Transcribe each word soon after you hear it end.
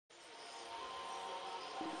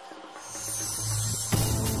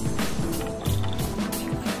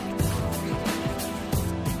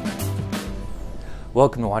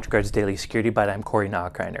Welcome to WatchGuard's Daily Security Byte. I'm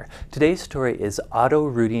Nachreiner. Today's story is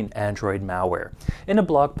auto-rooting Android malware. In a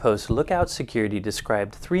blog post, Lookout Security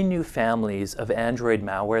described 3 new families of Android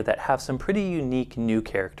malware that have some pretty unique new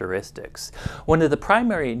characteristics. One of the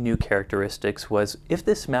primary new characteristics was if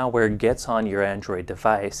this malware gets on your Android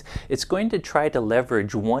device, it's going to try to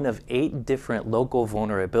leverage one of 8 different local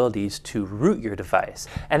vulnerabilities to root your device.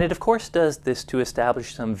 And it of course does this to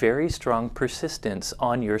establish some very strong persistence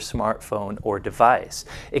on your smartphone or device.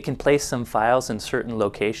 It can place some files in certain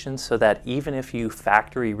locations so that even if you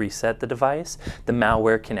factory reset the device, the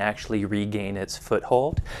malware can actually regain its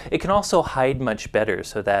foothold. It can also hide much better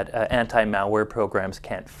so that anti-malware programs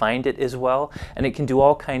can't find it as well, and it can do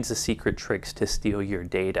all kinds of secret tricks to steal your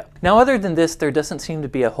data. Now, other than this, there doesn't seem to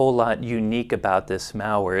be a whole lot unique about this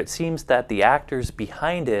malware. It seems that the actors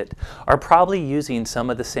behind it are probably using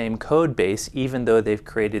some of the same code base, even though they've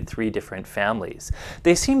created 3 different families.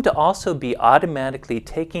 They seem to also be automatically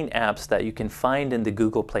taking apps that you can find in the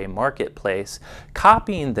Google Play Marketplace,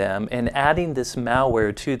 copying them and adding this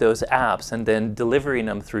malware to those apps and then delivering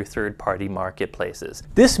them through third-party marketplaces.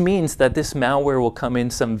 This means that this malware will come in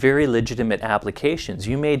some very legitimate applications.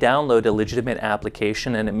 You may download a legitimate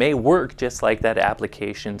application and it may work just like that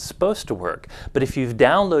application's supposed to work, but if you've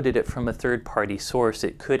downloaded it from a third-party source,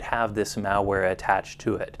 it could have this malware attached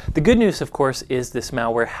to it. The good news, of course, is this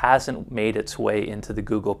malware hasn't made its way into the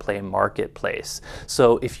Google Play Marketplace.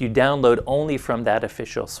 So if you download only from that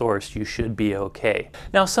official source, you should be okay.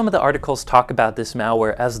 Now, some of the articles talk about this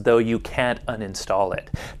malware as though you can't uninstall it.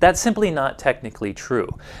 That's simply not technically true.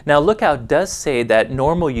 Now, Lookout does say that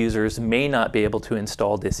normal users may not be able to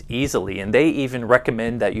install this easily, and they even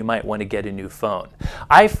recommend that you might want to get a new phone.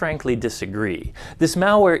 I frankly disagree. This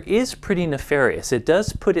malware is pretty nefarious. It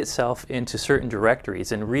does put itself into certain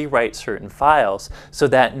directories and rewrite certain files so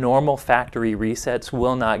that normal factory resets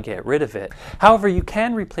will not get rid of it. However, you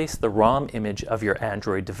can replace the ROM image of your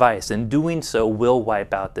Android device, and doing so will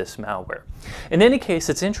wipe out this malware. In any case,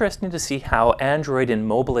 it's interesting to see how Android and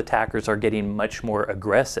mobile attackers are getting much more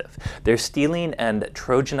aggressive. They're stealing and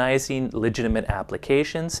trojanizing legitimate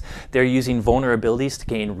applications, they're using vulnerabilities to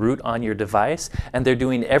gain root on your device, and they're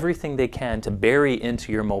doing everything they can to bury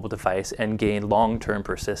into your mobile device and gain long-term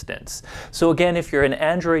persistence. So again, if you're an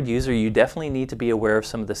Android user, you definitely need to be aware of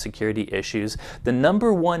some of the security issues. The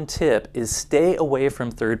 #1 tip is stay away from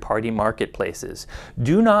third-party marketplaces.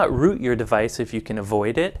 Do not root your device if you can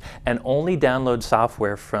avoid it, and only download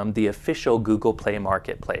software from the official Google Play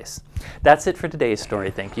Marketplace. That's it for today's story.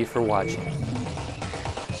 Thank you for watching.